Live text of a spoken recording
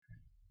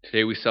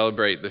Today we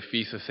celebrate the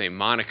feast of St.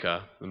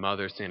 Monica, the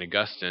mother of St.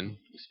 Augustine.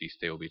 This feast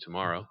day will be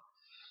tomorrow.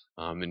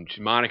 And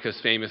Monica is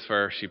famous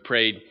for, she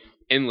prayed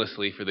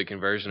endlessly for the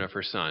conversion of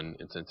her son.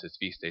 And since his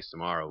feast day is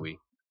tomorrow, we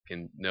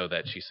can know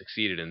that she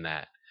succeeded in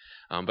that.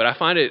 But I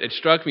find it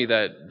struck me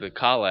that the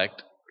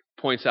collect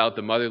points out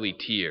the motherly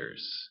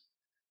tears.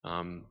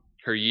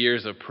 Her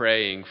years of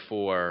praying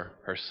for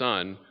her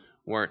son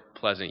weren't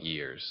pleasant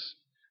years.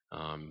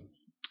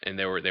 And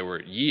there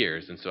were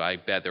years, and so I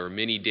bet there were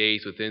many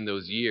days within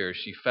those years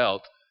she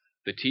felt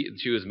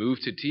she was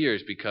moved to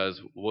tears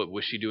because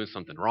was she doing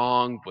something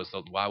wrong?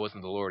 Why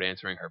wasn't the Lord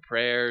answering her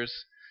prayers?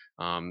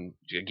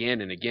 Again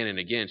and again and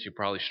again, she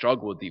probably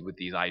struggled with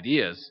these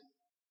ideas,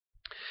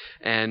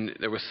 and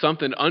there was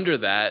something under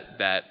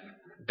that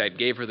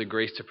gave her the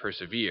grace to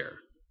persevere.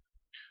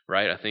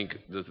 Right? I think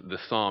the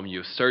psalm, "You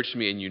have searched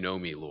me and you know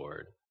me,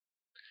 Lord."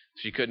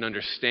 She couldn't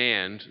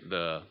understand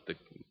the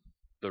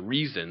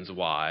reasons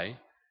why.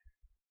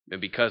 And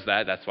because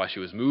that's why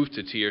she was moved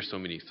to tears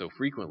so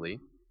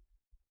frequently.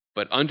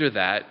 But under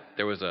that,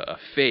 there was a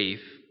faith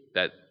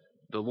that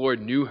the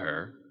Lord knew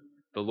her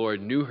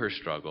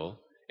struggle,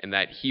 and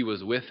that He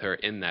was with her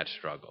in that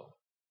struggle.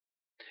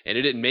 And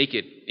it didn't make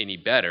it any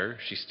better.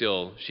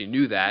 She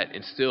knew that,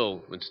 and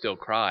still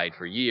cried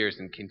for years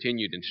and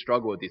continued and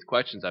struggled with these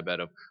questions, I bet,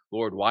 of,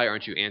 "Lord, why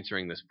aren't you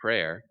answering this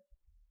prayer?"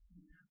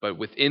 But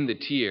within the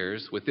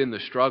tears, within the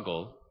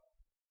struggle,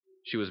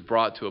 she was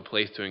brought to a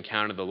place to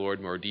encounter the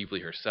Lord more deeply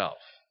herself.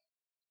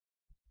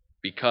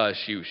 Because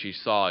she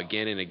saw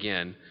again and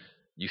again,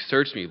 "You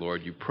searched me,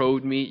 Lord. You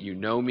probed me. You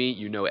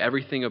know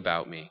everything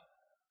about me."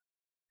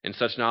 And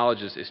such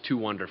knowledge is too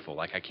wonderful.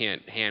 Like, I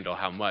can't handle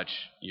how much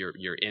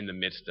you're in the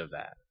midst of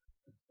that.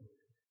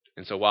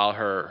 And so while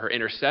her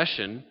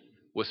intercession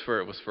was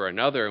for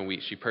another,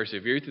 and she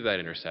persevered through that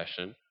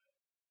intercession,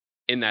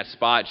 in that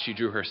spot she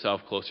drew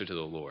herself closer to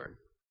the Lord.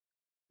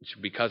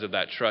 Because of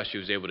that trust, she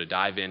was able to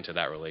dive into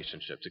that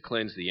relationship, to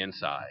cleanse the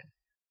inside,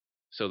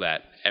 so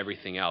that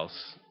everything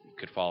else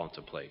could fall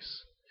into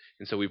place.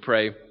 And so we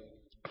pray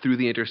through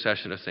the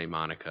intercession of St.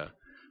 Monica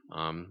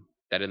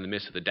that in the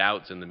midst of the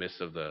doubts, in the midst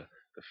of the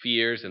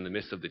fears, in the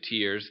midst of the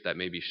tears that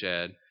may be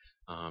shed,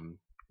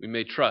 we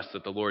may trust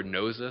that the Lord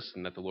knows us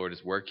and that the Lord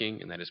is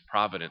working and that His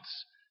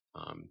providence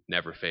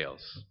never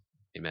fails.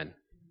 Amen.